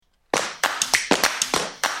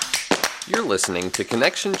You're listening to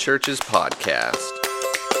Connection Church's podcast.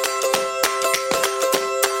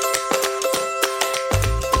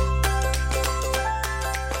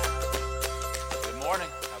 Good morning.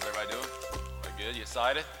 How's everybody doing? Very good. You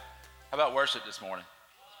excited? How about worship this morning?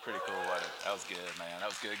 Pretty cool, wasn't it? That was good, man. That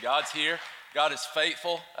was good. God's here. God is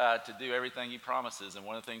faithful to do everything He promises, and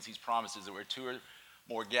one of the things He's promised is that where two or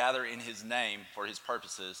more gather in His name for His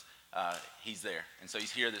purposes, He's there. And so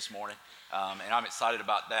He's here this morning, and I'm excited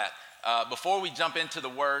about that. Before we jump into the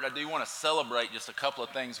Word, I do want to celebrate just a couple of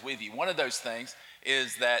things with you. One of those things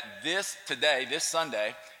is that this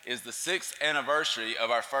Sunday, is the 6th anniversary of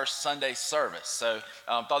our first Sunday service. So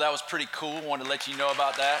thought that was pretty cool. Wanted to let you know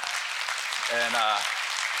about that. And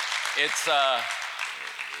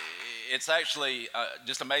it's actually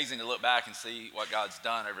just amazing to look back and see what God's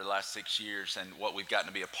done over the last 6 years and what we've gotten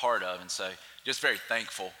to be a part of. And so just very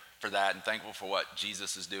thankful for that and thankful for what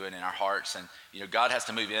Jesus is doing in our hearts. And, you know, God has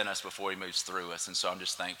to move in us before He moves through us. And so I'm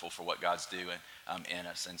just thankful for what God's doing in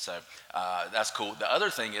us. And so that's cool. The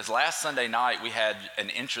other thing is last Sunday night, we had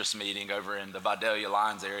an interest meeting over in the Vidalia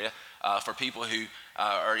Lions area for people who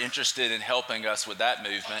are interested in helping us with that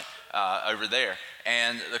movement over there.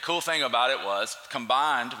 And the cool thing about it was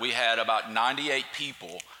combined, we had about 98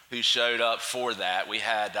 people who showed up for that. We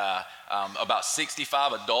had about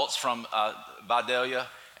 65 adults from Vidalia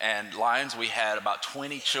and Lions. We had about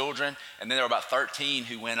 20 children, and then there were about 13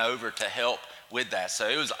 who went over to help with that. So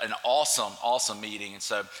it was an awesome meeting. And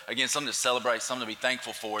so again, something to celebrate, something to be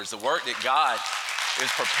thankful for is the work that God is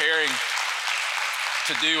preparing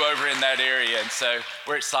to do over in that area. And so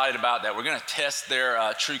we're excited about that. We're going to test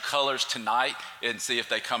their true colors tonight and see if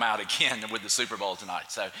they come out again with the Super Bowl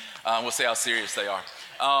tonight. So we'll see how serious they are.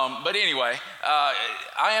 But anyway,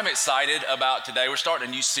 I am excited about today. We're starting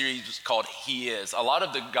a new series called He Is. A lot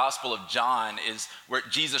of the Gospel of John is where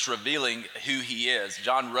Jesus revealing who He is.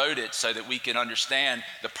 John wrote it so that we can understand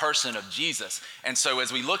the person of Jesus. And so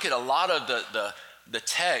as we look at a lot of the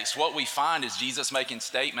text, what we find is Jesus making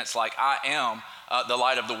statements like, I am the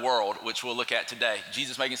light of the world, which we'll look at today.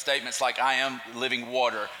 Jesus making statements like, I am living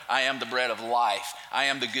water. I am the bread of life. I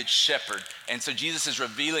am the good shepherd. And so Jesus is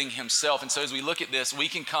revealing Himself. And so as we look at this, we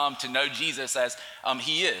can come to know Jesus as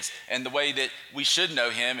He is. And the way that we should know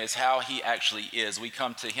Him is how He actually is. We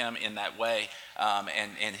come to Him in that way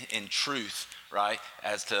and in truth, right,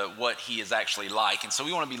 as to what He is actually like. And so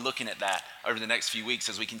we want to be looking at that over the next few weeks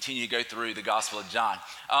as we continue to go through the Gospel of John.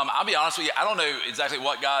 I'll be honest with you, I don't know exactly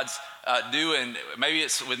what God's doing. Maybe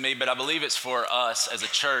it's with me, but I believe it's for us as a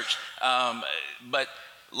church. But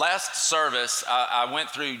last service, I went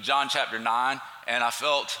through John chapter 9, and I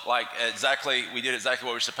felt like we did exactly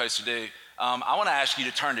what we're supposed to do. I want to ask you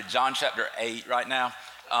to turn to John chapter 8 right now.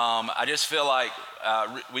 I just feel like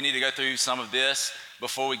we need to go through some of this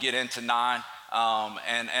before we get into 9.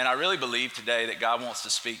 And I really believe today that God wants to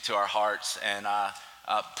speak to our hearts and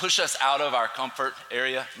push us out of our comfort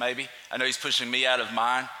area, maybe. I know He's pushing me out of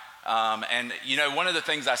mine. And, you know, one of the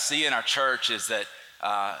things I see in our church is that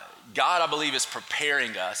God, I believe, is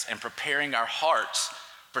preparing us and preparing our hearts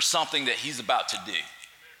for something that He's about to do.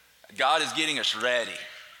 God is getting us ready.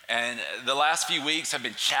 And the last few weeks have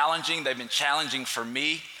been challenging. They've been challenging for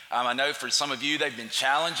me. I know for some of you, they've been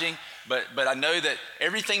challenging. But I know that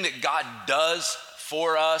everything that God does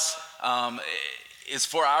for us is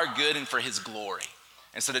for our good and for His glory.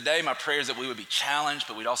 And so today, my prayer is that we would be challenged,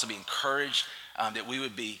 but we'd also be encouraged, that we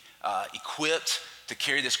would be equipped to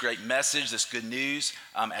carry this great message, this good news,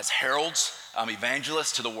 as heralds,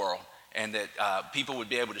 evangelists to the world, and that people would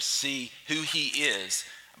be able to see who He is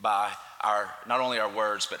by not only our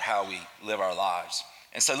words, but how we live our lives.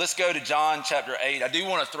 And so let's go to John chapter 8. I do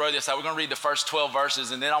want to throw this out. We're going to read the first 12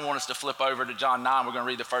 verses, and then I want us to flip over to John 9. We're going to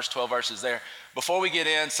read the first 12 verses there. Before we get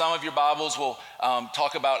in, some of your Bibles will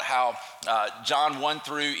talk about how John 1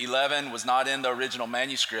 through 11 was not in the original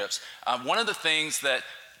manuscripts. One of the things that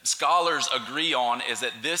scholars agree on is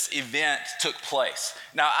that this event took place.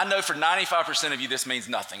 Now, I know for 95% of you, this means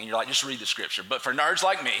nothing, and you're like, just read the scripture. But for nerds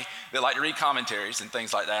like me that like to read commentaries and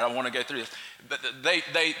things like that, I want to go through this. But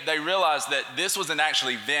they realize that this was an actual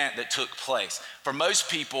event that took place. For most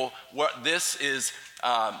people, this is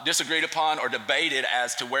disagreed upon or debated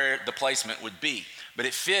as to where the placement would be. But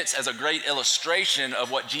it fits as a great illustration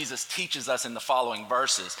of what Jesus teaches us in the following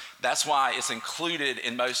verses. That's why it's included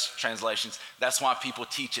in most translations. That's why people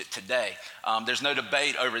teach it today. There's no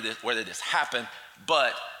debate over this, whether this happened,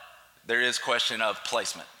 but there is question of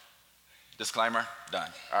placement. Disclaimer, done.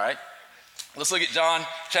 All right? Let's look at John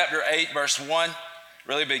chapter 8, verse 1.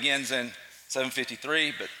 Really begins in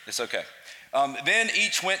 7:53, but it's okay. Then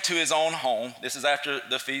each went to his own home. This is after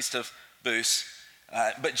the Feast of Booths.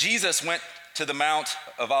 But Jesus went to the Mount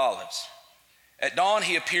of Olives. At dawn,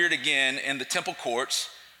 he appeared again in the temple courts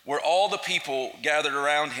where all the people gathered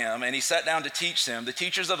around him, and he sat down to teach them. The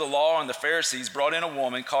teachers of the law and the Pharisees brought in a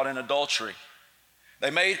woman caught in adultery. They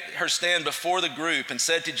made her stand before the group and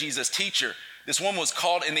said to Jesus, "Teacher, this woman was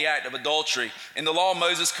caught in the act of adultery. In the law,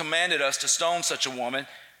 Moses commanded us to stone such a woman.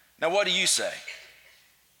 Now what do you say?"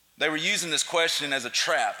 They were using this question as a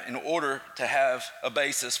trap in order to have a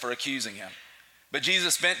basis for accusing him. But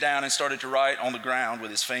Jesus bent down and started to write on the ground with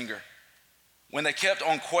his finger. When they kept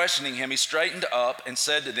on questioning him, he straightened up and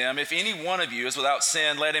said to them, "If any one of you is without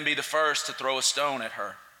sin, let him be the first to throw a stone at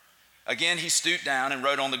her." Again, he stooped down and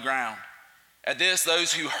wrote on the ground. At this,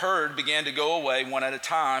 those who heard began to go away one at a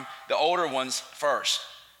time, the older ones first,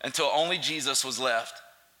 until only Jesus was left.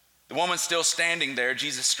 The woman still standing there,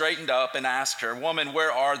 Jesus straightened up and asked her, "Woman,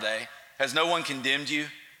 where are they? Has no one condemned you?"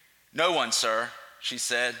 "No one, sir," she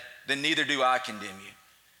said. "Then neither do I condemn you."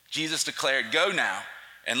 Jesus declared, "Go now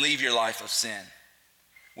and leave your life of sin."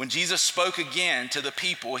 When Jesus spoke again to the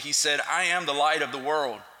people, he said, "I am the light of the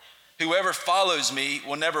world. Whoever follows me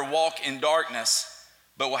will never walk in darkness,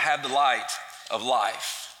 but will have the light of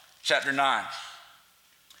life." Chapter 9.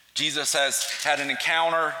 Jesus has had an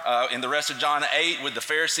encounter in the rest of John 8 with the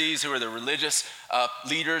Pharisees, who are the religious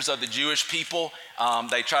leaders of the Jewish people.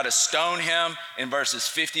 They try to stone him in verses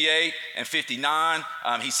 58 and 59.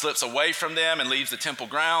 He slips away from them and leaves the temple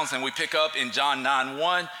grounds. And we pick up in John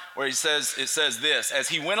 9:1 where it says this, "As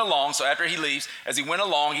he went along," so after he leaves, "as he went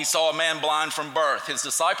along, he saw a man blind from birth. His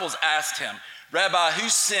disciples asked him, 'Rabbi, who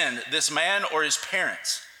sinned, this man or his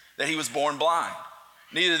parents, that he was born blind?'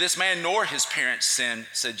 'Neither this man nor his parents sinned,'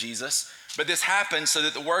 said Jesus. 'But this happened so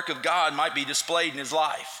that the work of God might be displayed in his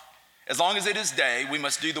life. As long as it is day, we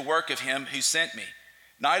must do the work of him who sent me.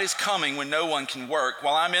 Night is coming when no one can work.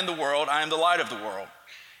 While I'm in the world, I am the light of the world.'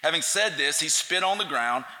 Having said this, he spit on the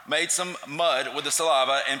ground, made some mud with the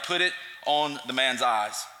saliva, and put it on the man's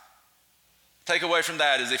eyes." Takeaway from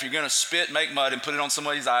that is if you're going to spit, make mud, and put it on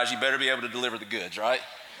somebody's eyes, you better be able to deliver the goods, right?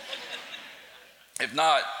 If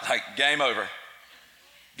not, game over.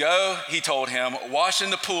 "Go," he told him, "wash in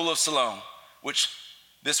the pool of Siloam," which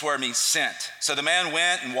this word means sent. So the man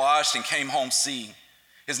went and washed and came home seeing.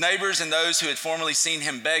 His neighbors and those who had formerly seen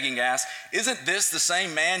him begging asked, "Isn't this the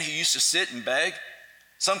same man who used to sit and beg?"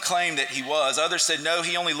 Some claimed that he was. Others said, "No,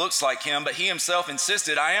 he only looks like him." But he himself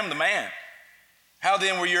insisted, "I am the man." "How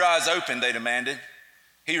then were your eyes opened?" they demanded.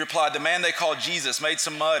 He replied, "The man they called Jesus made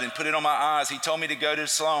some mud and put it on my eyes. He told me to go to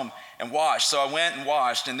Siloam and wash. So I went and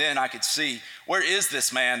washed, and then I could see." "Where is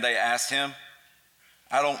this man?" they asked him.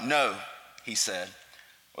 "I don't know," he said.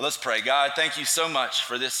 Well, let's pray. God, thank you so much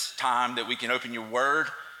for this time that we can open your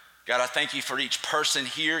word. God, I thank you for each person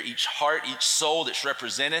here, each heart, each soul that's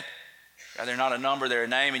represented. God, they're not a number, they're a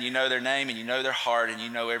name, and you know their name, and you know their heart, and you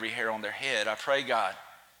know every hair on their head. I pray, God,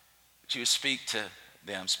 that you would speak to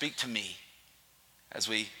them, speak to me as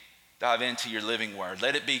we dive into your living word.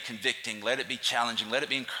 Let it be convicting, let it be challenging, let it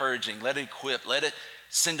be encouraging, let it equip, let it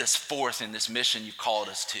send us forth in this mission you've called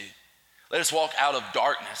us to. Let us walk out of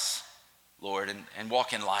darkness, Lord, and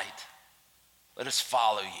walk in light. Let us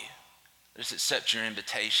follow you. Let us accept your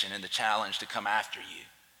invitation and the challenge to come after you.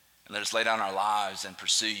 And let us lay down our lives and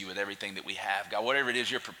pursue you with everything that we have. God, whatever it is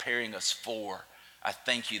you're preparing us for, I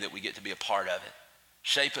thank you that we get to be a part of it.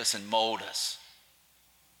 Shape us and mold us.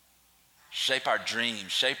 Shape our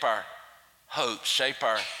dreams, shape our hopes, shape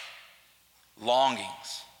our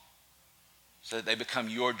longings so that they become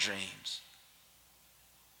your dreams,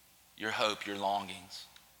 your hope, your longings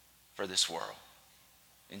for this world.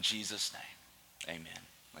 In Jesus' name, amen.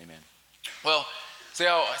 Amen. Well, see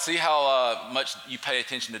how much you pay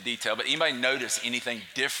attention to detail, but anybody notice anything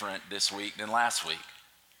different this week than last week?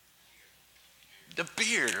 The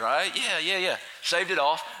beard, right? Yeah. Shaved it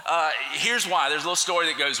off. Here's why. There's a little story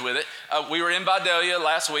that goes with it. We were in Vidalia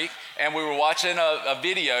last week, and we were watching a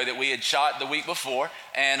video that we had shot the week before.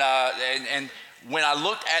 And when I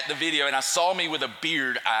looked at the video and I saw me with a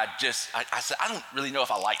beard, I said, I don't really know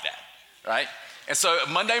if I like that, right? And so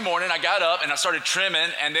Monday morning, I got up and I started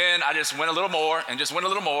trimming, and then I just went a little more and just went a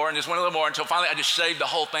little more and just went a little more until finally I just shaved the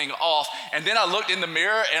whole thing off. And then I looked in the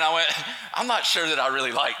mirror and I went, I'm not sure that I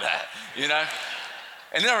really like that, you know?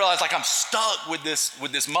 And then I realized I'm stuck with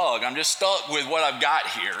this mug. I'm just stuck with what I've got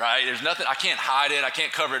here, right? There's nothing, I can't hide it, I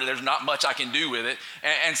can't cover it, there's not much I can do with it.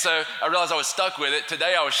 And so I realized I was stuck with it.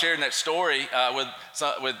 Today I was sharing that story with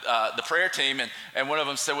the prayer team, and one of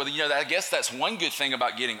them said, well, I guess that's one good thing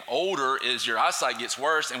about getting older is your eyesight gets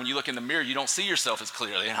worse, and when you look in the mirror, you don't see yourself as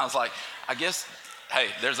clearly. And I was like, I guess, hey,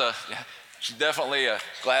 she's definitely a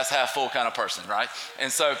glass half full kind of person, right?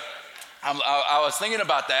 And so I was thinking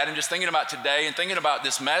about that and just thinking about today and thinking about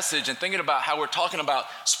this message and thinking about how we're talking about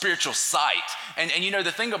spiritual sight. And you know,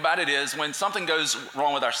 the thing about it is when something goes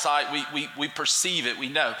wrong with our sight, we perceive it, we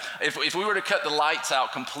know. If we were to cut the lights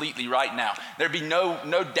out completely right now, there'd be no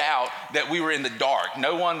doubt that we were in the dark.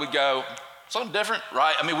 No one would go, something different,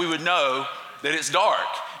 right? I mean, we would know that it's dark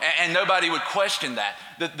and nobody would question that.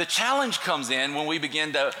 The challenge comes in when we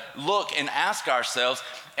begin to look and ask ourselves,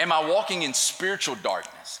 am I walking in spiritual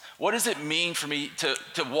darkness? What does it mean for me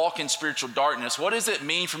to walk in spiritual darkness? What does it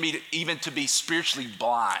mean for me to even to be spiritually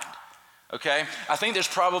blind? Okay, I think there's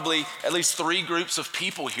probably at least three groups of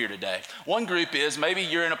people here today. One group is maybe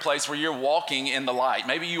you're in a place where you're walking in the light.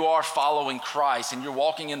 Maybe you are following Christ and you're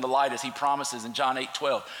walking in the light as he promises in John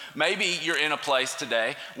 8:12. Maybe you're in a place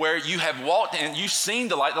today where you have walked and you've seen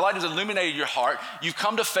the light. The light has illuminated your heart. You've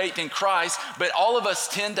come to faith in Christ, but all of us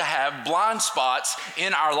tend to have blind spots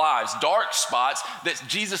in our lives, dark spots that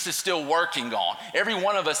Jesus is still working on. Every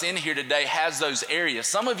one of us in here today has those areas.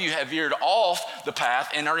 Some of you have veered off the path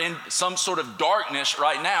and are in some sort of darkness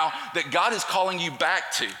right now that God is calling you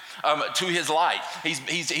back to his light. He's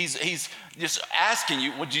just asking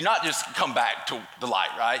you, would you not just come back to the light,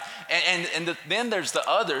 right? Then there's the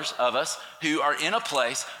others of us who are in a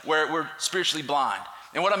place where we're spiritually blind.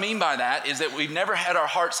 And what I mean by that is that we've never had our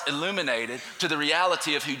hearts illuminated to the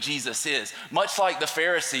reality of who Jesus is. Much like the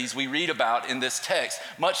Pharisees we read about in this text,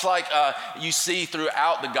 much like you see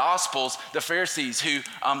throughout the Gospels, the Pharisees who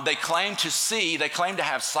they claim to see, they claim to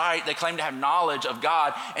have sight, they claim to have knowledge of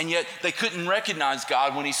God, and yet they couldn't recognize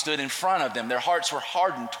God when he stood in front of them. Their hearts were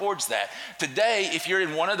hardened towards that. Today, if you're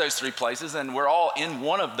in one of those three places, and we're all in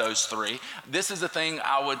one of those three, this is the thing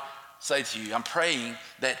I would say to you. I'm praying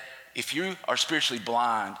that if you are spiritually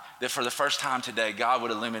blind, that for the first time today, God would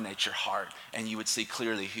illuminate your heart and you would see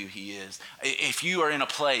clearly who he is. If you are in a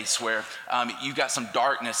place where you've got some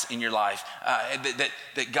darkness in your life,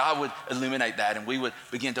 that God would illuminate that and we would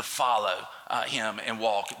begin to follow him and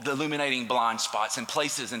walk, illuminating blind spots and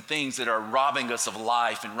places and things that are robbing us of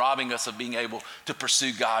life and robbing us of being able to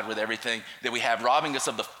pursue God with everything that we have, robbing us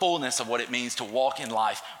of the fullness of what it means to walk in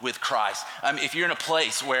life with Christ. If you're in a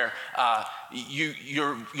place where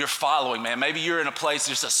you're following, man, maybe you're in a place,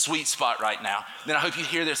 there's a sweet spot right now, then I hope you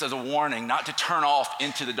hear this as a warning, not to turn off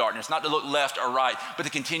into the darkness, not to look left or right, but to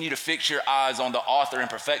continue to fix your eyes on the author and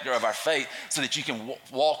perfecter of our faith so that you can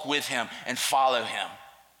walk with him and follow him.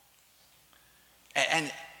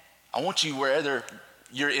 And I want you, wherever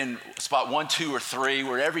you're in spot 1, 2, or 3,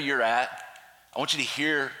 wherever you're at, I want you to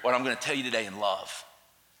hear what I'm going to tell you today in love.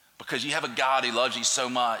 Because you have a God who loves you so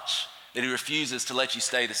much that he refuses to let you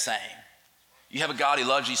stay the same. You have a God who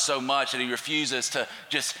loves you so much that he refuses to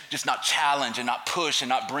just not challenge and not push and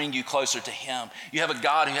not bring you closer to him. You have a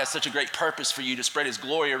God who has such a great purpose for you to spread his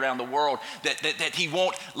glory around the world that he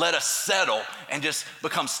won't let us settle and just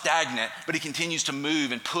become stagnant, but he continues to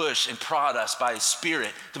move and push and prod us by his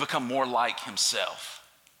Spirit to become more like himself.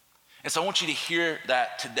 And so I want you to hear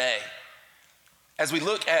that today. As we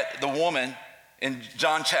look at the woman in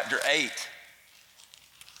John chapter 8,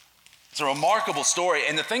 it's a remarkable story,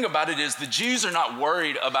 and the thing about it is the Jews are not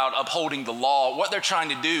worried about upholding the law. What they're trying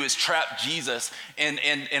to do is trap Jesus in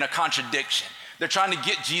a contradiction. They're trying to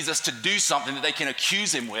get Jesus to do something that they can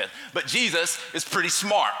accuse him with. But Jesus is pretty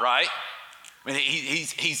smart, right? I mean,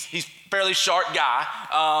 he's a fairly sharp guy,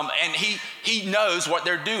 and he knows what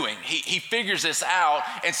they're doing. He figures this out,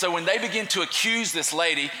 and so when they begin to accuse this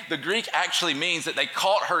lady, the Greek actually means that they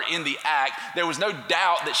caught her in the act. There was no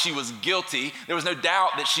doubt that she was guilty. There was no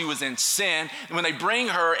doubt that she was in sin. And when they bring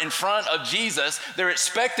her in front of Jesus, they're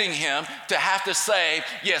expecting him to have to say,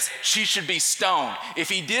 yes, she should be stoned. If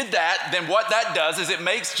he did that, then what that does is it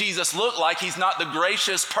makes Jesus look like he's not the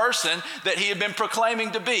gracious person that he had been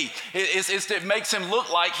proclaiming to be. It makes him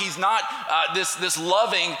look like he's not this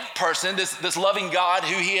loving person, this loving God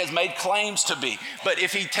who he has made claims to be. But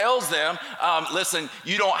if he tells them, listen,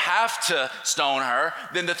 you don't have to stone her,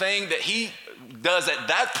 then the thing that he does at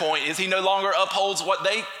that point is he no longer upholds what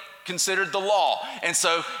they considered the law. And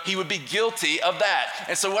so he would be guilty of that.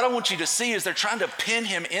 And so what I want you to see is they're trying to pin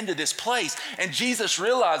him into this place. And Jesus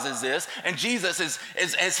realizes this. And Jesus is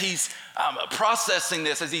as he's processing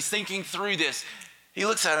this, as he's thinking through this, he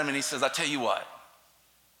looks at him and he says, I tell you what,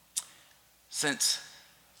 since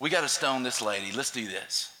we got to stone this lady, let's do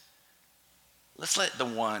this. Let's let the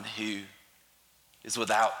one who is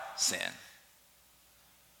without sin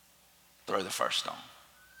throw the first stone.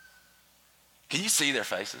 Can you see their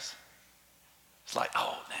faces? It's like,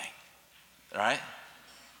 oh, dang, right?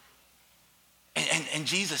 And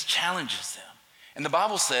Jesus challenges them. And the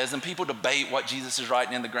Bible says, and people debate what Jesus is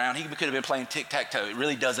writing in the ground. He could have been playing tic-tac-toe. It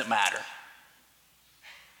really doesn't matter.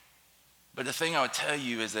 But the thing I would tell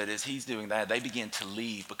you is that as he's doing that, they begin to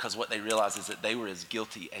leave because what they realize is that they were as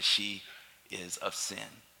guilty as she is of sin.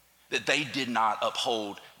 That they did not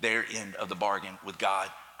uphold their end of the bargain with God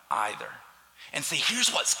either. And see,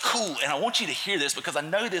 here's what's cool, and I want you to hear this because I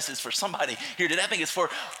know this is for somebody here today. I think it's for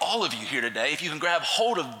all of you here today. If you can grab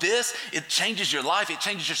hold of this, it changes your life, it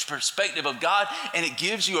changes your perspective of God, and it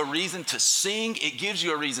gives you a reason to sing, it gives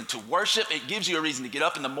you a reason to worship, it gives you a reason to get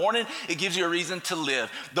up in the morning, it gives you a reason to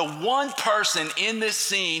live. The one person in this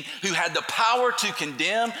scene who had the power to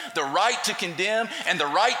condemn, the right to condemn, and the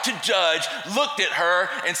right to judge looked at her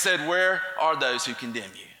and said, "Where are those who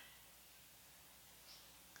condemn you?"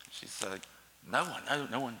 She said, No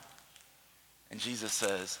one. And Jesus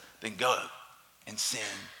says, "Then go and sin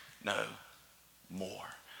no more."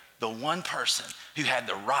 The one person who had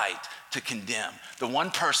the right to condemn, the one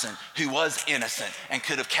person who was innocent and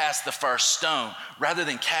could have cast the first stone, rather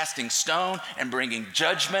than casting stone and bringing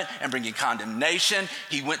judgment and bringing condemnation,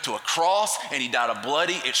 he went to a cross and he died a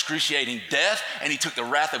bloody, excruciating death, and he took the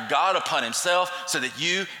wrath of God upon himself so that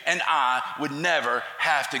you and I would never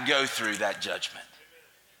have to go through that judgment.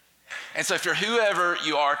 And so if you're whoever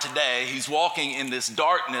you are today who's walking in this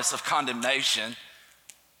darkness of condemnation,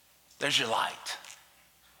 there's your light.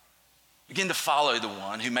 Begin to follow the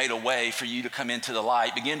one who made a way for you to come into the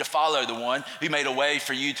light. Begin to follow the one who made a way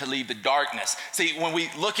for you to leave the darkness. See, when we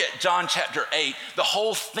look at John chapter 8, the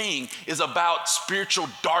whole thing is about spiritual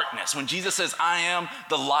darkness. When Jesus says, "I am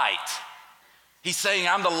the light," he's saying,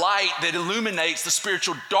 I'm the light that illuminates the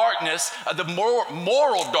spiritual darkness, the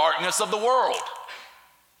moral darkness of the world.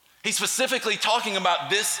 He's specifically talking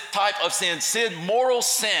about this type of sin, moral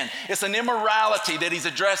sin. It's an immorality that he's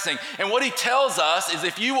addressing. And what he tells us is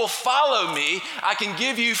if you will follow me, I can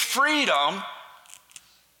give you freedom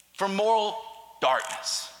from moral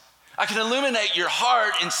darkness. I can illuminate your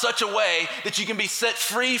heart in such a way that you can be set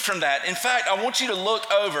free from that. In fact, I want you to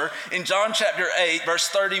look over in John chapter 8, verse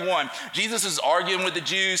 31. Jesus is arguing with the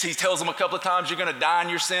Jews. He tells them a couple of times, you're going to die in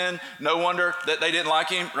your sin. No wonder that they didn't like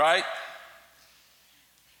him, right?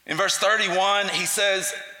 In verse 31, it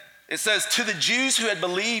says, to the Jews who had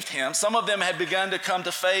believed him, some of them had begun to come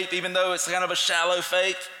to faith, even though it's kind of a shallow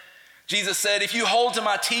faith. Jesus said, if you hold to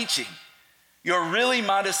my teaching, you're really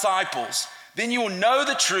my disciples. Then you will know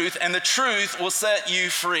the truth, and the truth will set you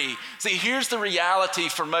free. See, here's the reality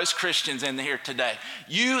for most Christians in here today.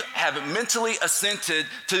 You have mentally assented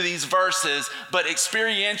to these verses, but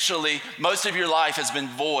experientially, most of your life has been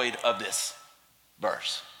void of this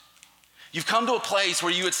verse. You've come to a place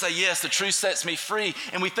where you would say, yes, the truth sets me free.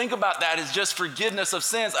 And we think about that as just forgiveness of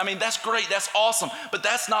sins. I mean, that's great, that's awesome, but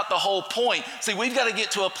that's not the whole point. See, we've got to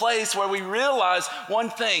get to a place where we realize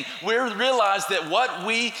one thing. We realize that what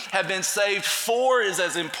we have been saved for is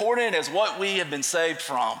as important as what we have been saved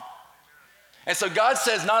from. And so God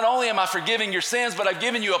says, not only am I forgiving your sins, but I've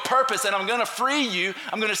given you a purpose, and I'm going to free you.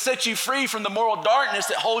 I'm going to set you free from the moral darkness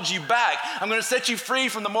that holds you back. I'm going to set you free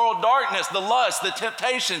from the moral darkness, the lust, the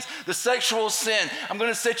temptations, the sexual sin. I'm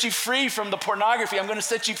going to set you free from the pornography. I'm going to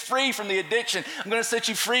set you free from the addiction. I'm going to set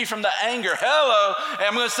you free from the anger. Hello, and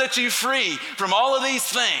I'm going to set you free from all of these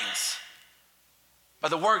things by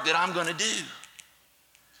the work that I'm going to do.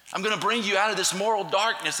 I'm going to bring you out of this moral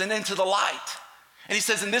darkness and into the light. And he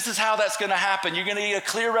says, and this is how that's going to happen. You're going to get a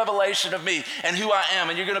clear revelation of me and who I am,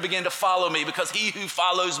 and you're going to begin to follow me, because he who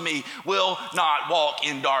follows me will not walk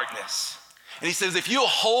in darkness. And he says, if you'll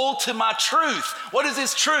hold to my truth, what is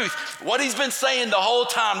his truth? What he's been saying the whole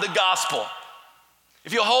time, the gospel.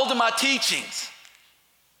 If you'll hold to my teachings,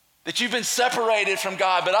 that you've been separated from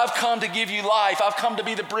God, but I've come to give you life. I've come to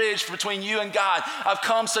be the bridge between you and God. I've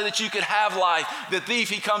come so that you could have life. The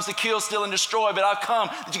thief, he comes to kill, steal, and destroy, but I've come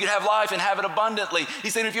that you could have life and have it abundantly.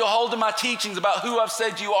 He said, if you'll hold to my teachings about who I've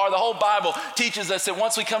said you are, the whole Bible teaches us that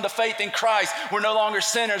once we come to faith in Christ, we're no longer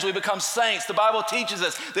sinners, we become saints. The Bible teaches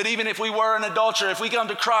us that even if we were an adulterer, if we come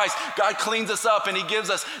to Christ, God cleans us up and he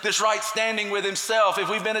gives us this right standing with himself. If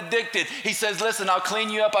we've been addicted, he says, listen, I'll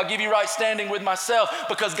clean you up. I'll give you right standing with myself,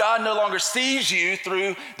 because God no longer sees you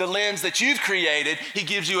through the lens that you've created. He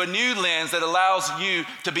gives you a new lens that allows you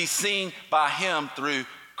to be seen by him through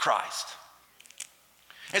Christ.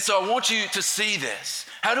 And so I want you to see this.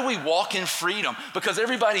 How do we walk in freedom? Because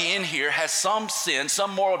everybody in here has some sin,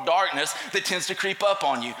 some moral darkness that tends to creep up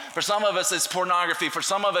on you. For some of us, it's pornography. For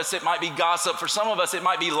some of us, it might be gossip. For some of us, it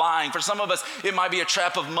might be lying. For some of us, it might be a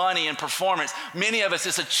trap of money and performance. Many of us,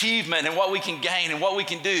 it's achievement and what we can gain and what we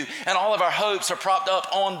can do. And all of our hopes are propped up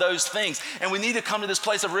on those things. And we need to come to this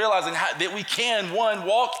place of realizing that we can, one,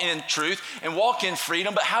 walk in truth and walk in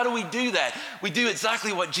freedom. But how do we do that? We do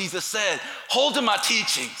exactly what Jesus said. Hold to my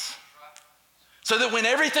teachings. So that when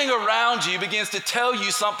everything around you begins to tell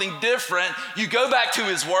you something different, you go back to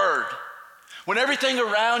his word. When everything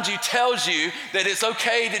around you tells you that it's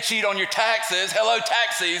okay to cheat on your taxes, hello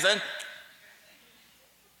tax season,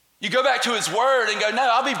 you go back to his word and go, no,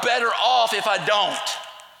 I'll be better off if I don't.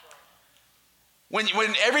 When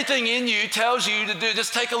everything in you tells you to do,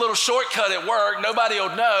 just take a little shortcut at work, nobody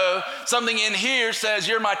will know. Something in here says,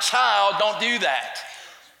 you're my child, don't do that.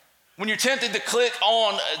 When you're tempted to click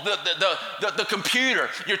on the computer,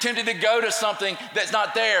 you're tempted to go to something that's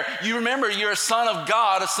not there. You remember you're a son of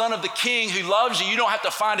God, a son of the King who loves you. You don't have to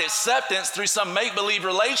find acceptance through some make-believe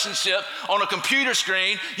relationship on a computer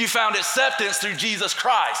screen. You found acceptance through Jesus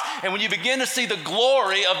Christ. And when you begin to see the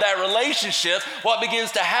glory of that relationship, what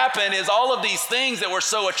begins to happen is all of these things that were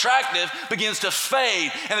so attractive begins to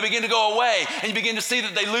fade and they begin to go away. And you begin to see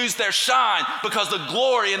that they lose their shine because the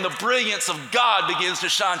glory and the brilliance of God begins to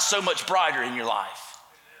shine so much brighter in your life.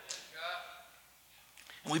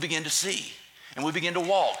 And we begin to see and we begin to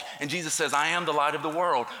walk. And Jesus says, I am the light of the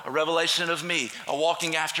world. A revelation of me, a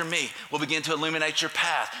walking after me will begin to illuminate your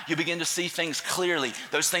path. You begin to see things clearly,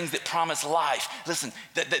 those things that promise life. Listen,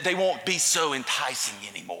 they won't be so enticing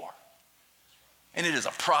anymore. And it is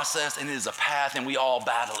a process and it is a path and we all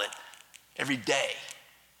battle it every day.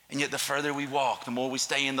 And yet the further we walk, the more we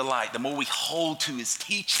stay in the light, the more we hold to his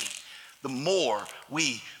teaching, the more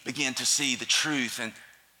we begin to see the truth and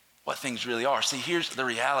what things really are. See, here's the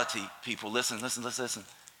reality, people. Listen.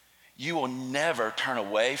 You will never turn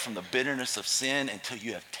away from the bitterness of sin until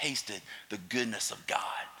you have tasted the goodness of God.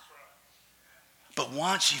 But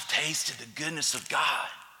once you've tasted the goodness of God,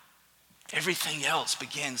 everything else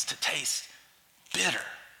begins to taste bitter.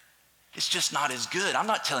 It's just not as good. I'm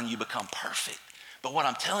not telling you become perfect. But what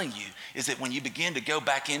I'm telling you is that when you begin to go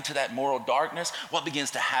back into that moral darkness, what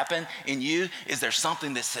begins to happen in you is there's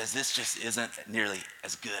something that says this just isn't nearly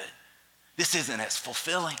as good. This isn't as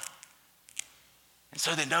fulfilling. And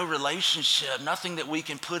so that no relationship, nothing that we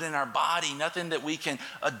can put in our body, nothing that we can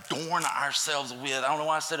adorn ourselves with. I don't know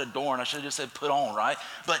why I said adorn. I should have just said put on, right?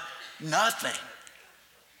 But nothing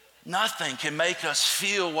can make us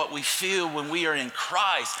feel what we feel when we are in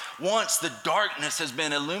Christ. Once the darkness has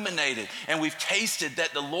been illuminated and we've tasted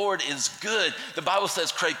that the Lord is good, the Bible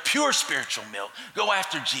says crave pure spiritual milk. Go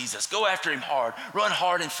after Jesus. Go after him hard. Run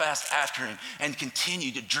hard and fast after him and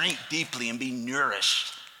continue to drink deeply and be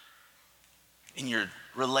nourished in your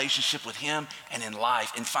relationship with him and in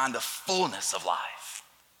life and find the fullness of life.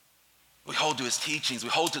 We hold to his teachings. We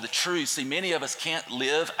hold to the truth. See, many of us can't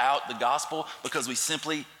live out the gospel because we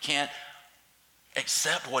simply can't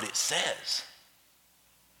accept what it says.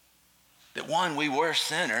 That one, we were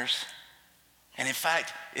sinners. And in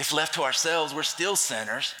fact, if left to ourselves, we're still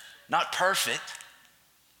sinners, not perfect.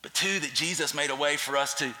 But two, that Jesus made a way for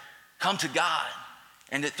us to come to God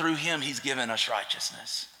and that through him he's given us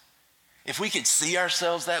righteousness. If we could see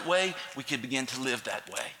ourselves that way, we could begin to live that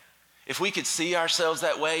way. If we could see ourselves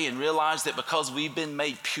that way and realize that because we've been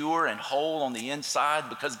made pure and whole on the inside,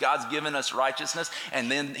 because God's given us righteousness, and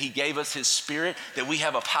then he gave us his spirit, that we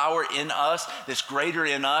have a power in us that's greater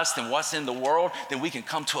in us than what's in the world, then we can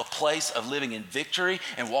come to a place of living in victory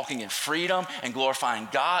and walking in freedom and glorifying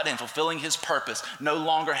God and fulfilling his purpose, no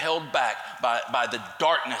longer held back by the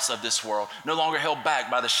darkness of this world, no longer held back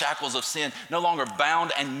by the shackles of sin, no longer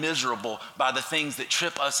bound and miserable by the things that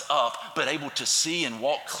trip us up, but able to see and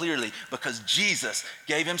walk clearly because Jesus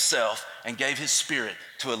gave himself and gave his spirit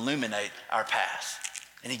to illuminate our path.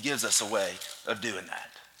 And he gives us a way of doing that.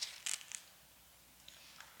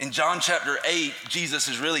 In John chapter 8, Jesus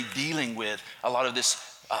is really dealing with a lot of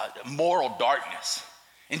this moral darkness.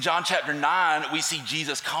 In John chapter 9, we see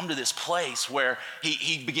Jesus come to this place where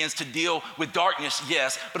he begins to deal with darkness,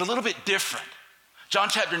 yes, but a little bit different. John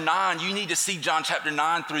chapter 9, you need to see John chapter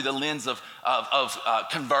 9 through the lens of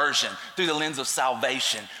conversion, through the lens of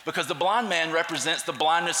salvation, because the blind man represents the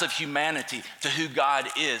blindness of humanity to who God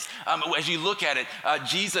is. As you look at it,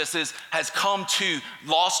 Jesus has come to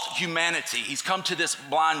lost humanity. He's come to this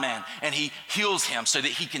blind man and he heals him so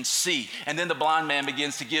that he can see. And then the blind man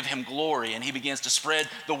begins to give him glory and he begins to spread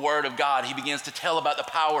the word of God. He begins to tell about the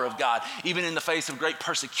power of God. Even in the face of great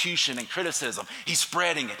persecution and criticism, he's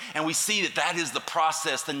spreading it. And we see that is the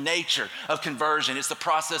process, the nature of conversion. It's the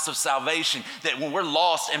process of salvation. realization that when we're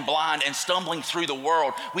lost and blind and stumbling through the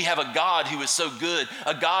world, we have a God who is so good,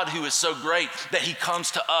 a God who is so great that he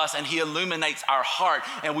comes to us and he illuminates our heart,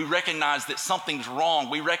 and we recognize that something's wrong.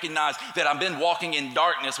 We recognize that I've been walking in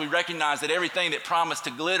darkness. We recognize that everything that promised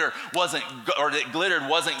to glitter that glittered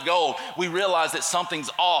wasn't gold. We realize that something's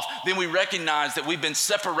off. Then we recognize that we've been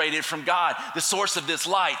separated from God, the source of this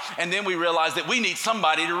light, and then we realize that we need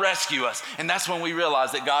somebody to rescue us. And that's when we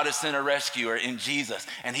realize that God has sent a rescuer in Jesus,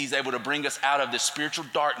 and he's able to bring us out of this spiritual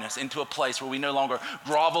darkness into a place where we no longer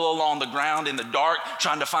grovel along the ground in the dark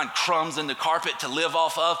trying to find crumbs in the carpet to live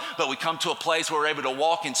off of, but we come to a place where we're able to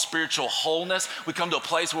walk in spiritual wholeness. We come to a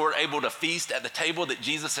place where we're able to feast at the table that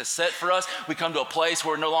Jesus has set for us. We come to a place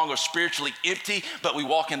where we're no longer spiritually empty, but we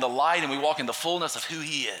walk in the light and we walk in the fullness of who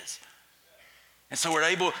he is. And so we're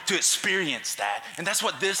able to experience that. And that's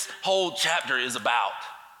what this whole chapter is about.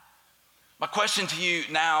 My question to you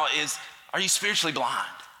now is, are you spiritually blind?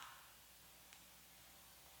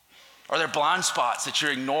 Are there blind spots that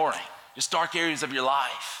you're ignoring? Just dark areas of your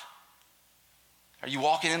life? Are you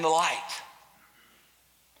walking in the light?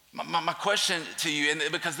 My question to you, and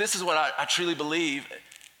because this is what I truly believe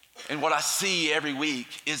and what I see every week,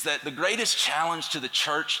 is that the greatest challenge to the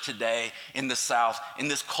church today in the South, in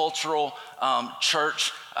this cultural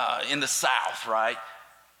church in the South, right,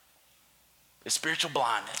 is spiritual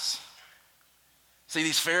blindness. See,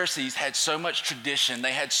 these Pharisees had so much tradition.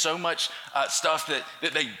 They had so much stuff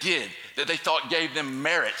that they did, that they thought gave them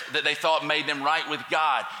merit, that they thought made them right with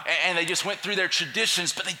God. And they just went through their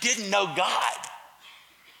traditions, but they didn't know God.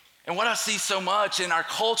 And what I see so much in our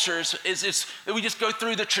cultures is that we just go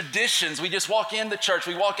through the traditions. We just walk in the church,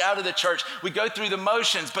 we walk out of the church, we go through the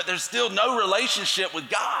motions, but there's still no relationship with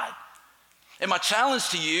God. And my challenge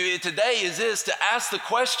to you today is this, to ask the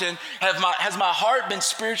question, has my heart been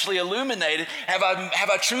spiritually illuminated? Have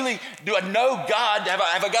I truly, do I know God?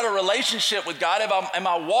 Have I got a relationship with God? Am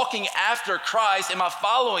I walking after Christ? Am I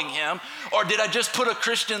following him? Or did I just put a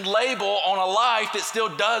Christian label on a life that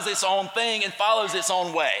still does its own thing and follows its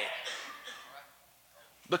own way?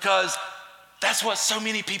 Because that's what so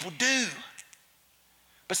many people do.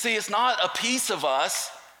 But see, it's not a piece of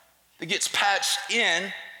us that gets patched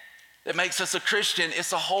in that makes us a Christian.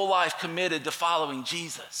 It's a whole life committed to following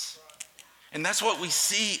Jesus. And that's what we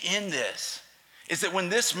see in this, is that when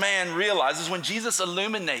this man realizes, when Jesus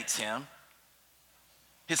illuminates him,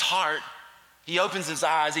 his heart, he opens his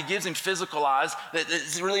eyes, he gives him physical eyes that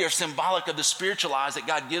really are symbolic of the spiritual eyes that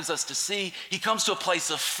God gives us to see. He comes to a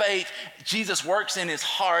place of faith. Jesus works in his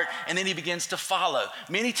heart, and then he begins to follow.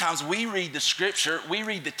 Many times we read the scripture, we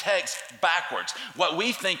read the text backwards. What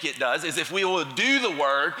we think it does is if we will do the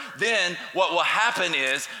word, then what will happen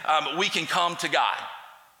is we can come to God.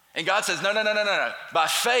 And God says, no. By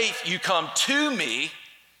faith you come to me,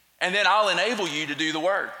 and then I'll enable you to do the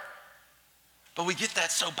word. But we get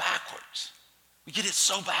that so backwards. We get it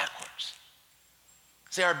so backwards.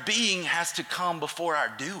 See, our being has to come before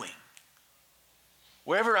our doing.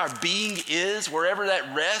 Wherever our being is, wherever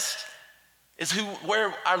that rest is,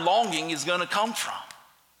 where our longing is going to come from.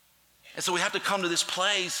 And so we have to come to this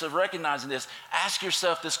place of recognizing this. Ask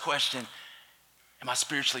yourself this question: am I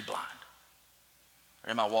spiritually blind? Or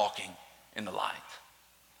am I walking in the light?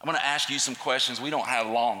 I'm going to ask you some questions. We don't have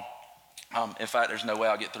long. In fact, there's no way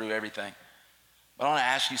I'll get through everything. But I want to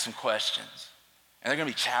ask you some questions. And they're going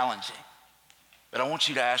to be challenging. But I want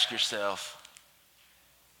you to ask yourself,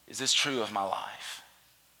 is this true of my life?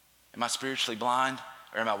 Am I spiritually blind,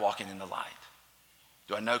 or am I walking in the light?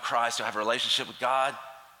 Do I know Christ? Do I have a relationship with God?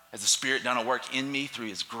 Has the Spirit done a work in me through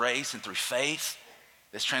his grace and through faith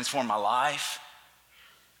that's transformed my life?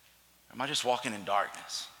 Or am I just walking in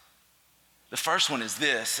darkness? The first one is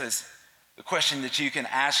this, is the question that you can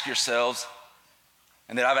ask yourselves,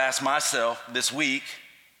 and that I've asked myself this week,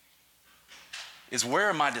 is where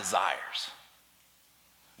are my desires?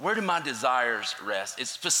 Where do my desires rest? It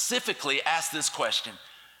specifically asks this question: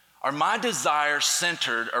 are my desires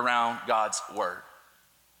centered around God's word?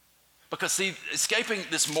 Because see, escaping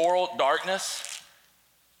this moral darkness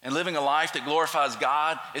and living a life that glorifies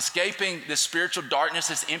God, escaping this spiritual darkness,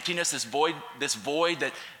 this emptiness, this void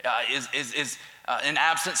that is an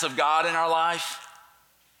absence of God in our life,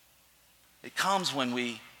 it comes when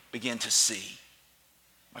we begin to see.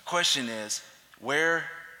 My question is, where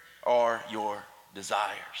are your desires?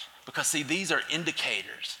 Because see, these are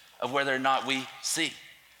indicators of whether or not we see.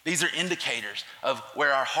 These are indicators of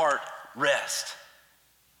where our heart rests.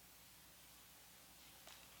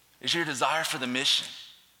 Is your desire for the mission?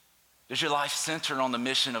 Does your life center on the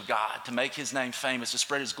mission of God to make his name famous, to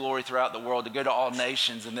spread his glory throughout the world, to go to all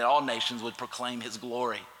nations, and that all nations would proclaim his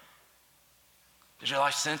glory? Does your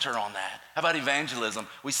life center on that? How about evangelism?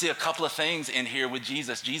 We see a couple of things in here with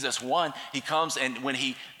Jesus. Jesus, one, he comes and when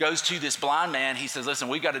he goes to this blind man, he says, listen,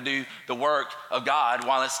 we've got to do the work of God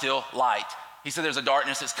while it's still light. He said there's a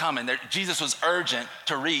darkness that's coming. Jesus was urgent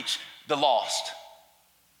to reach the lost.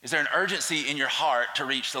 Is there an urgency in your heart to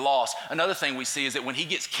reach the lost? Another thing we see is that when he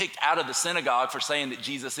gets kicked out of the synagogue for saying that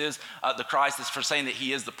Jesus is the Christ, is for saying that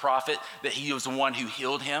he is the prophet, that he was the one who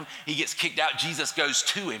healed him, he gets kicked out, Jesus goes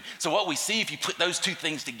to him. So what we see, if you put those two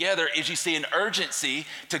things together, is you see an urgency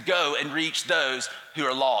to go and reach those who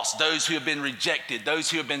are lost, those who have been rejected, those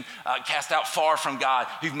who have been cast out far from God,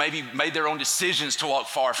 who've maybe made their own decisions to walk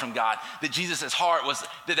far from God. That Jesus' heart was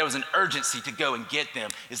that there was an urgency to go and get them.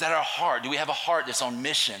 Is that our heart? Do we have a heart that's on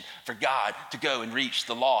mission for God to go and reach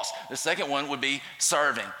the lost? The second one would be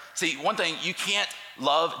serving. See, one thing, you can't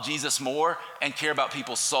love Jesus more and care about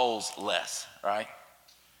people's souls less, right?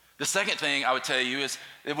 The second thing I would tell you is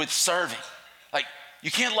that with serving, like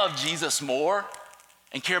you can't love Jesus more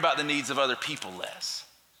and care about the needs of other people less.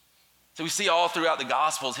 So we see all throughout the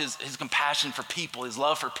Gospels his compassion for people, his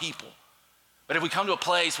love for people. But if we come to a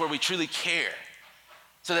place where we truly care,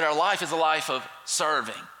 so that our life is a life of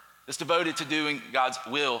serving, that's devoted to doing God's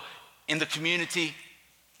will in the community,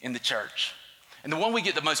 in the church. And the one we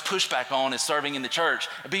get the most pushback on is serving in the church.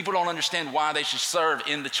 And people don't understand why they should serve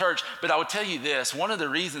in the church. But I would tell you this, one of the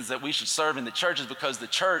reasons that we should serve in the church is because the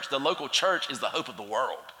church, the local church, is the hope of the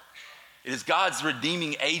world. It is God's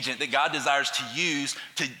redeeming agent that God desires to use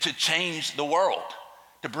to change the world,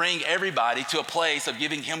 to bring everybody to a place of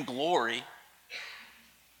giving him glory.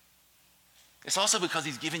 It's also because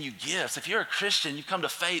he's given you gifts. If you're a Christian, you come to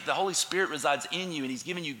faith, the Holy Spirit resides in you and he's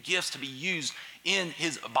given you gifts to be used in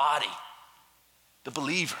his body, the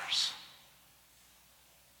believers.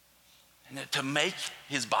 And to make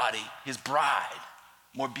his body, his bride,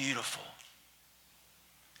 more beautiful.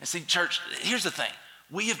 And see, church, here's the thing.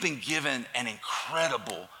 We have been given an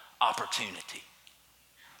incredible opportunity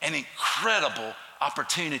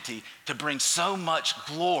to bring so much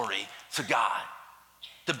glory to God,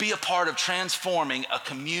 to be a part of transforming a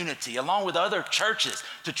community along with other churches,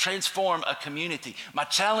 to transform a community. My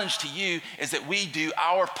challenge to you is that we do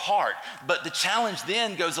our part, but the challenge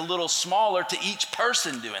then goes a little smaller to each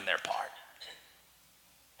person doing their part.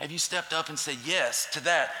 Have you stepped up and said yes to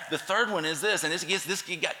that? The third one is this, and this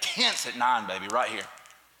got tense at 9, baby, right here.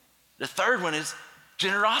 The third one is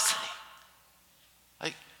generosity.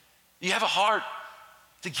 Like, you have a heart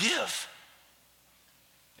to give.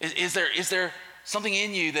 Is there something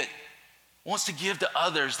in you that wants to give to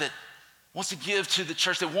others, that wants to give to the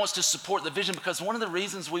church, that wants to support the vision? Because one of the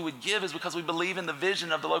reasons we would give is because we believe in the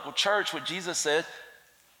vision of the local church, what Jesus said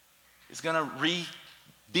is going to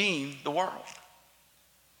redeem the world.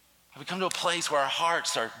 We come to a place where our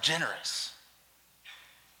hearts are generous.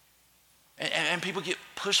 And people get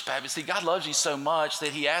pushed back. But see, God loves you so much that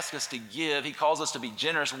he asks us to give. He calls us to be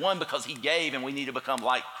generous. One, because he gave and we need to become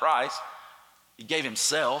like Christ. He gave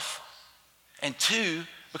himself. And two,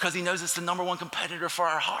 because he knows it's the number one competitor for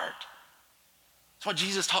our heart. That's why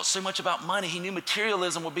Jesus taught so much about money. He knew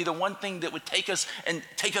materialism would be the one thing that would take us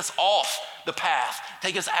off the path,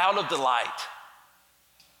 take us out of the light.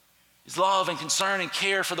 His love and concern and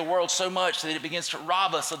care for the world so much that it begins to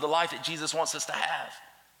rob us of the life that Jesus wants us to have.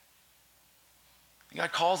 And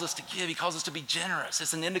God calls us to give. He calls us to be generous.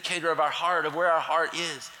 It's an indicator of our heart, of where our heart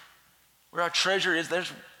is. Where our treasure is,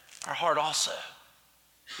 there's our heart also.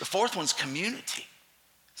 The fourth one's community.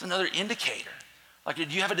 It's another indicator. Like, do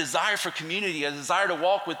you have a desire for community, a desire to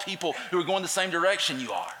walk with people who are going the same direction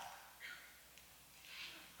you are?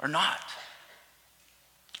 Or not?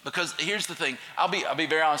 Because here's the thing, I'll be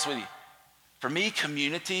very honest with you. For me,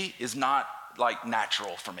 community is not like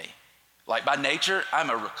natural for me. Like by nature, I'm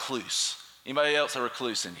a recluse. Anybody else a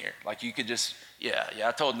recluse in here? Like you could just, yeah,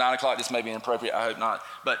 I told 9 o'clock this may be inappropriate, I hope not.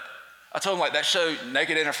 But I told them like that show,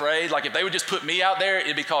 Naked and Afraid, like if they would just put me out there,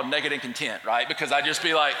 it'd be called Naked and Content, right? Because I'd just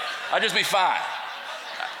be fine.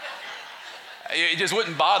 It just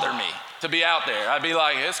wouldn't bother me to be out there. I'd be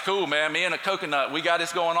like, it's cool, man, me and a coconut, we got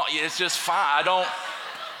this going on. It's just fine,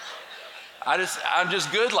 I'm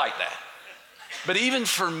just good like that. But even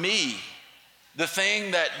for me, the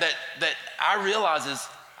thing that I realize is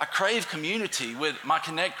I crave community with my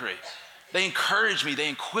Connect group. They encourage me, they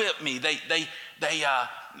equip me, they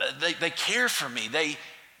care for me. They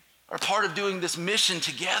are part of doing this mission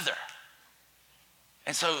together.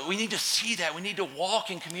 And so we need to see that. We need to walk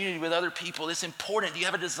in community with other people. It's important. Do you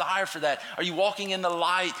have a desire for that? Are you walking in the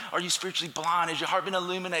light? Are you spiritually blind? Has your heart been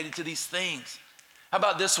illuminated to these things? How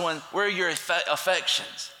about this one? Where are your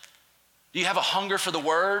affections? Do you have a hunger for the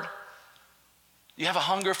word? Do you have a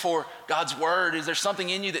hunger for God's word? Is there something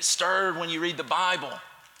in you that's stirred when you read the Bible?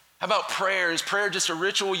 How about prayer? Is prayer just a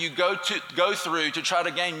ritual you go through to try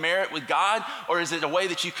to gain merit with God, or is it a way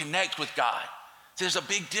that you connect with God? There's a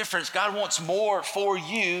big difference. God wants more for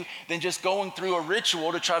you than just going through a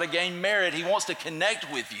ritual to try to gain merit. He wants to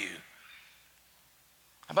connect with you.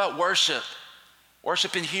 How about worship?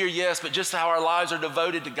 Worship in here, yes, but just how our lives are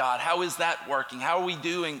devoted to God. How is that working? How are we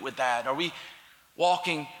doing with that? Are we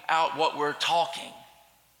walking out what we're talking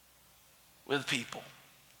with people?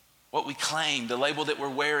 What we claim, the label that we're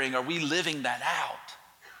wearing, are we living that out?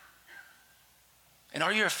 And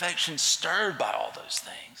are your affections stirred by all those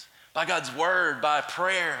things? By God's word, by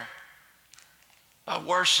prayer, by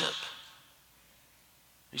worship?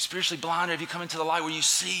 Are you spiritually blind, or have you come into the light where you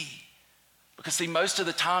see? Because see, most of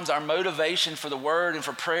the times our motivation for the word and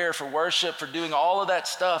for prayer, for worship, for doing all of that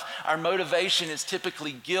stuff, our motivation is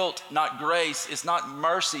typically guilt, not grace. It's not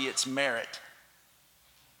mercy, it's merit.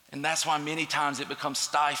 And that's why many times it becomes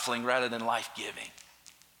stifling rather than life-giving.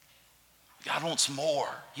 God wants more.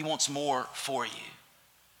 He wants more for you.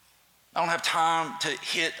 I don't have time to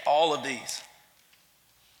hit all of these.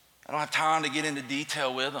 I don't have time to get into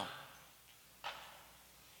detail with them.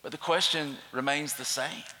 But the question remains the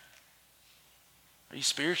same. Are you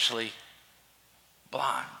spiritually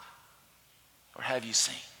blind? Or have you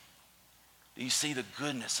seen? Do you see the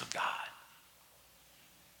goodness of God?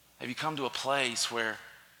 Have you come to a place where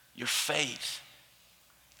your faith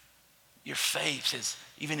is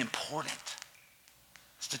even important?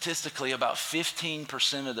 Statistically, about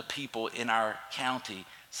 15% of the people in our county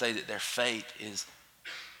say that their faith is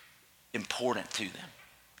important to them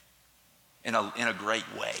in a great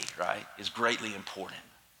way, right? Is greatly important.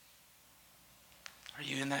 Are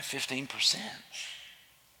you in that 15%?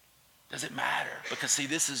 Does it matter? Because see,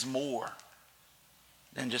 this is more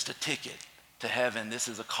than just a ticket to heaven. This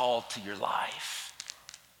is a call to your life.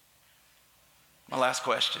 My last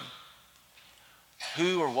question.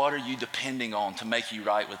 Who or what are you depending on to make you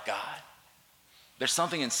right with God? There's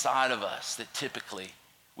something inside of us that typically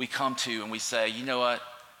we come to and we say, you know what?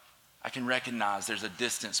 I can recognize there's a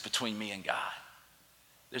distance between me and God.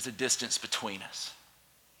 There's a distance between us.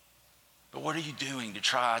 But what are you doing to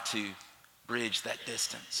try to bridge that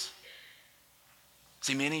distance?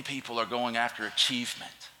 See, many people are going after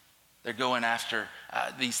achievement. They're going after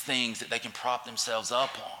these things that they can prop themselves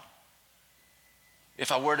up on.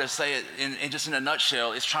 If I were to say it in just in a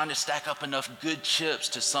nutshell, it's trying to stack up enough good chips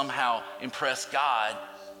to somehow impress God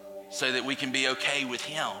so that we can be okay with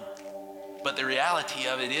him. But the reality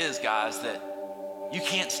of it is, guys, that you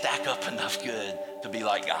can't stack up enough good to be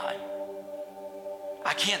like God.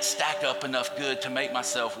 I can't stack up enough good to make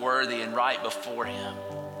myself worthy and right before him.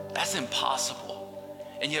 That's impossible.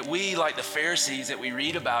 And yet we, like the Pharisees that we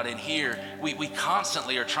read about in here, we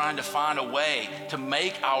constantly are trying to find a way to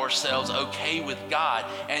make ourselves okay with God.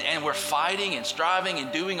 And we're fighting and striving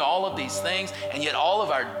and doing all of these things, and yet all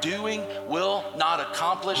of our doing will not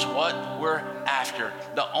accomplish what we're after.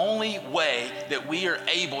 The only way that we are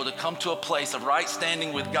able to come to a place of right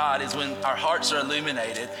standing with God is when our hearts are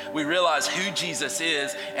illuminated. We realize who Jesus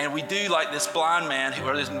is, and we do like this blind man,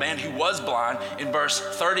 or this man who was blind, in verse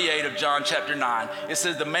 38 of John chapter 9. It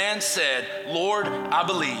says, the man said, Lord, I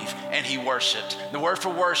believe, and he worshiped. The word for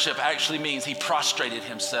worship actually means he prostrated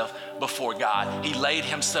himself before God. He laid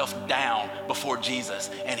himself down before Jesus,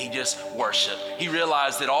 and he just worshiped. He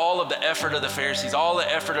realized that all of the effort of the Pharisees, all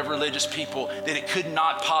the effort of religious people, that it could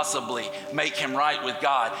not possibly make him right with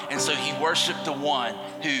God. And so he worshiped the one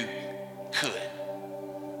who could.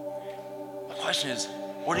 The question is,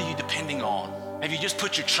 what are you depending on? Have you just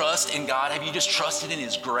put your trust in God? Have you just trusted in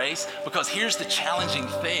his grace? Because here's the challenging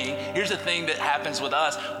thing. Here's the thing that happens with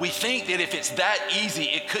us. We think that if it's that easy,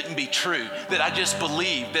 it couldn't be true. That I just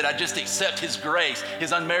believe, that I just accept his grace,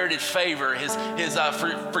 his unmerited favor, his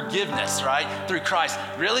forgiveness, right? Through Christ.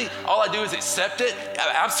 Really? All I do is accept it?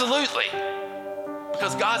 Absolutely.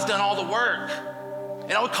 Because God's done all the work.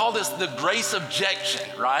 And I would call this the grace objection,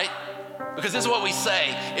 right? Because this is what we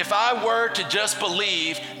say. If I were to just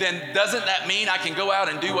believe, then doesn't that mean I can go out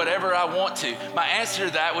and do whatever I want to? My answer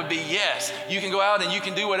to that would be yes. You can go out and you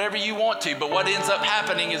can do whatever you want to. But what ends up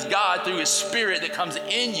happening is God, through his spirit that comes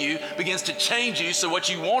in you, begins to change you. So what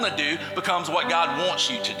you want to do becomes what God wants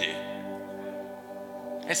you to do.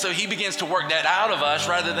 And so he begins to work that out of us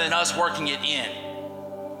rather than us working it in.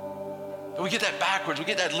 But we get that backwards. We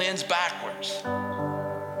get that lens backwards.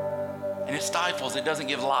 And it stifles. It doesn't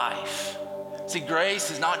give life. See,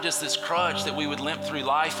 grace is not just this crutch that we would limp through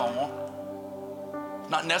life on. It's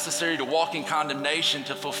not necessary to walk in condemnation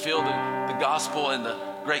to fulfill the gospel and the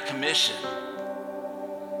Great Commission.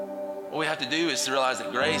 What we have to do is to realize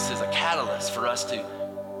that grace is a catalyst for us to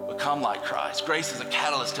become like Christ. Grace is a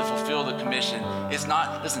catalyst to fulfill the commission. It's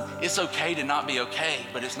not, listen, it's okay to not be okay,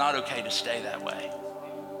 but it's not okay to stay that way.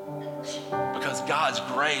 Because God's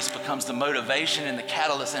grace becomes the motivation and the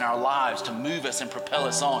catalyst in our lives to move us and propel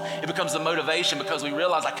us on. It becomes the motivation because we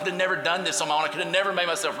realize I could have never done this on my own. I could have never made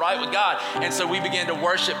myself right with God. And so we begin to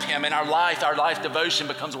worship him, and our life devotion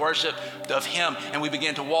becomes worship of him, and we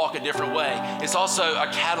begin to walk a different way. It's also a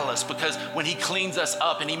catalyst because when he cleans us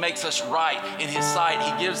up and he makes us right in his sight,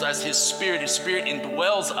 he gives us his spirit. His spirit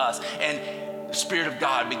indwells us, and the Spirit of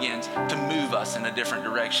God begins to move us in a different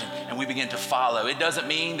direction, and we begin to follow. It doesn't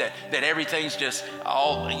mean that everything's just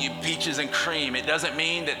all peaches and cream. It doesn't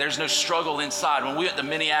mean that there's no struggle inside. When we went to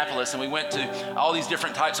Minneapolis and we went to all these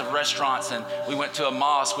different types of restaurants, and we went to a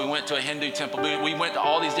mosque, we went to a Hindu temple, we went to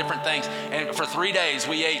all these different things, and for 3 days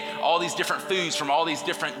we ate all these different foods from all these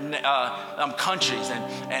different countries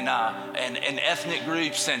and ethnic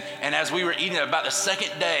groups, and as we were eating, about the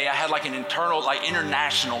second day, I had like an internal, like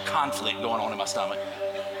international conflict going on in my stomach.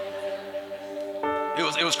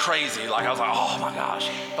 It was crazy. Like I was like, oh my gosh,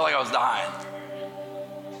 I felt like I was dying.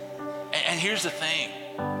 And here's the thing: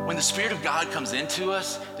 when the Spirit of God comes into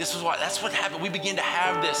us, that's what happened. We begin to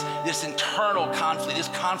have this internal conflict, this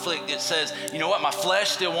conflict that says, you know what, my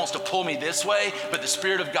flesh still wants to pull me this way, but the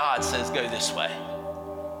Spirit of God says go this way.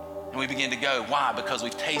 And we begin to go. Why? Because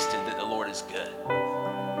we've tasted that the Lord is good.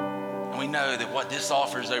 And we know that what this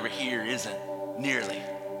offers over here isn't nearly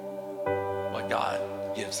what God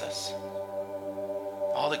gives us.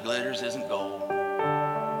 All that glitters isn't gold.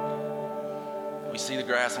 We see the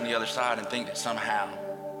grass on the other side and think that somehow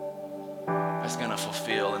that's going to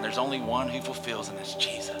fulfill. And there's only one who fulfills, and that's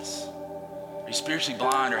Jesus. Are you spiritually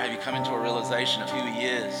blind, or have you come into a realization of who he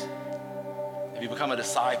is? Have you become a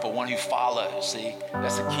disciple, one who follows? See,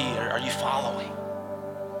 that's the key. Are you following?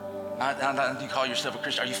 Not do you call yourself a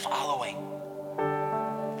Christian. Are you following?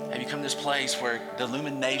 Have you come to this place where the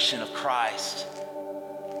illumination of Christ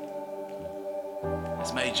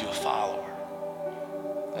has made you a follower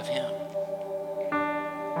of him?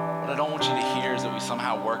 What I don't want you to hear is that we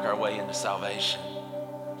somehow work our way into salvation.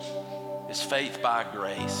 It's faith by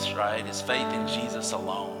grace, right? It's faith in Jesus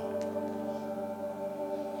alone.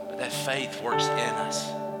 But that faith works in us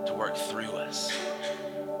to work through us.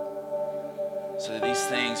 So that these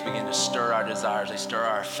things begin to stir our desires. They stir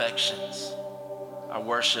our affections. Our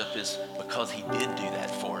worship is because he did do that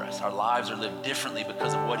for us. Our lives are lived differently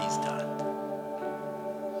because of what he's done.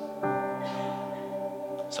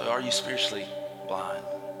 So are you spiritually blind?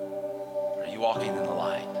 Are you walking in the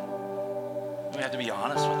light? We have to be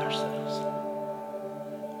honest with ourselves.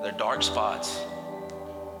 Are there dark spots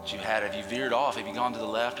that you had? Have you veered off? Have you gone to the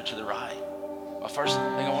left or to the right? Well, first thing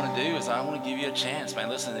I want to do is I want to give you a chance, man.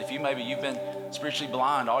 Listen, if you've been spiritually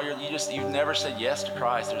blind, you've never said yes to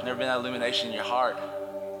Christ. There's never been that illumination in your heart.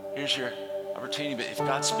 Here's your opportunity. But if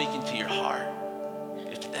God's speaking to your heart,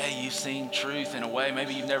 if today you've seen truth in a way,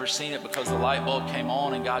 maybe you've never seen it because the light bulb came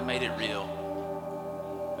on and God made it real.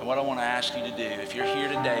 And what I want to ask you to do, if you're here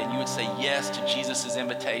today and you would say yes to Jesus'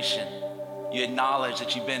 invitation, you acknowledge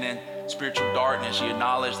that you've been in spiritual darkness, you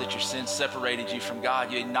acknowledge that your sin separated you from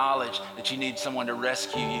God, you acknowledge that you need someone to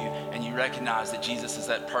rescue you, and you recognize that Jesus is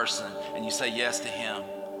that person, and you say yes to him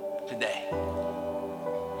today.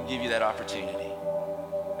 I'll give you that opportunity.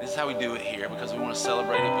 This is how we do it here, because we want to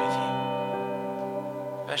celebrate it with you.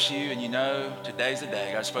 If that's you and you know today's the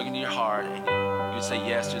day, God's spoken to your heart, and you would say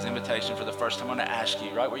yes to his invitation for the first time, I'm going to ask you,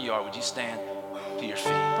 right where you are, would you stand to your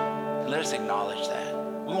feet? And let us acknowledge that.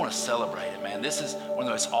 We want to celebrate it, man. This is one of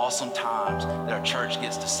the most awesome times that our church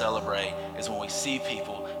gets to celebrate, is when we see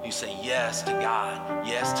people who say yes to God,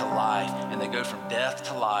 yes to life, and they go from death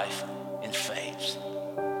to life in faith.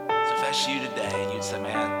 So if that's you today and you'd say,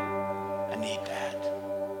 man, I need that.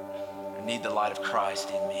 I need the light of Christ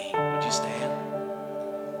in me. Would you stand?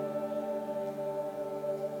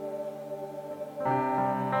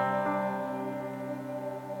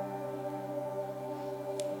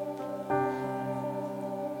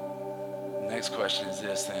 Next question is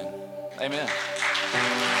this then. Amen.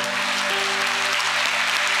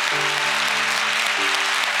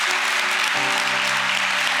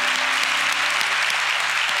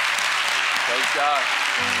 Praise God.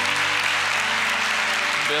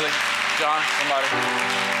 Billy, John, somebody.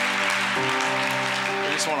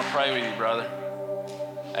 We just want to pray with you, brother.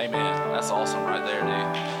 Amen. That's awesome right there,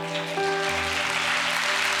 dude.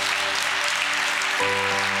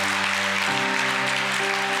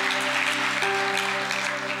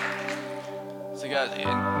 Guys,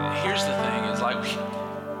 and here's the thing, is like we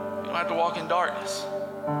don't have to walk in darkness.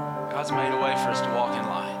 God's made a way for us to walk in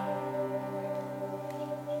light.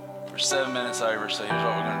 We're 7 minutes over, so here's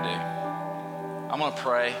what we're going to do. I'm going to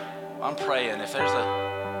pray. I'm praying. If there's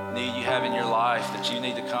a need you have in your life that you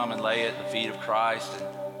need to come and lay at the feet of Christ,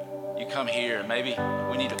 and you come here, and maybe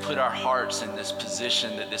we need to put our hearts in this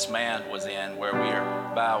position that this man was in, where we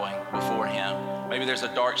are bowing before him. Maybe there's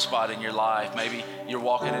a dark spot in your life. Maybe you're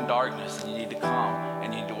walking in darkness and you need to come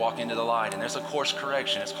and you need to walk into the light. And there's a course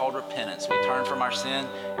correction. It's called repentance. We turn from our sin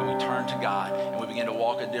and we turn to God, and we begin to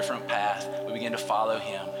walk a different path. We begin to follow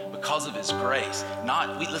him because of his grace.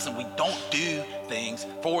 We don't do things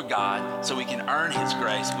for God so we can earn his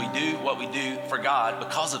grace. We do what we do for God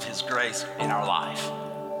because of his grace in our life.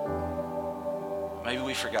 Maybe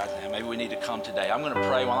we've forgotten that. Maybe we need to come today. I'm going to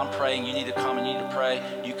pray. While I'm praying, you need to come and you need to pray.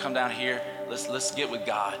 You come down here. Let's get with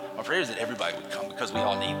God. My prayer is that everybody would come because we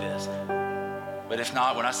all need this. But if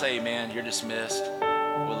not, when I say amen, you're dismissed.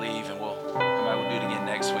 We'll leave and we'll come back. We'll do it again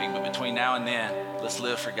next week. But between now and then, let's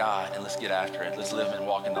live for God and let's get after it. Let's live and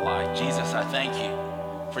walk in the light. Jesus, I thank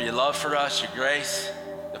you for your love for us, your grace,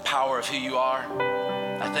 the power of who you are.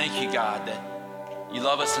 I thank you, God, that you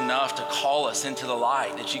love us enough to call us into the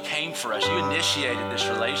light, that you came for us. You initiated this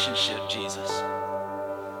relationship, Jesus.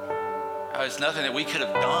 It's nothing that we could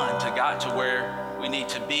have done to got to where we need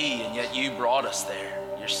to be, and yet you brought us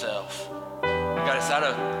there yourself. God, it's out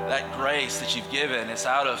of that grace that you've given. It's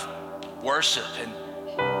out of worship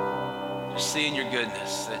and just seeing your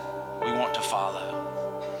goodness that we want to follow.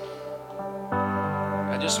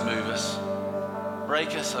 God, just move us.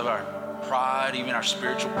 Break us of our pride, even our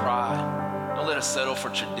spiritual pride. Don't let us settle for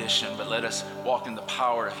tradition, but let us walk in the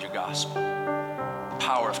power of your gospel, the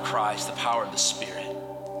power of Christ, the power of the Spirit.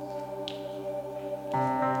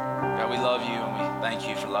 God, we love you and we thank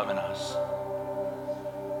you for loving us.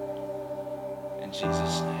 In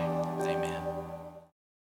Jesus' name.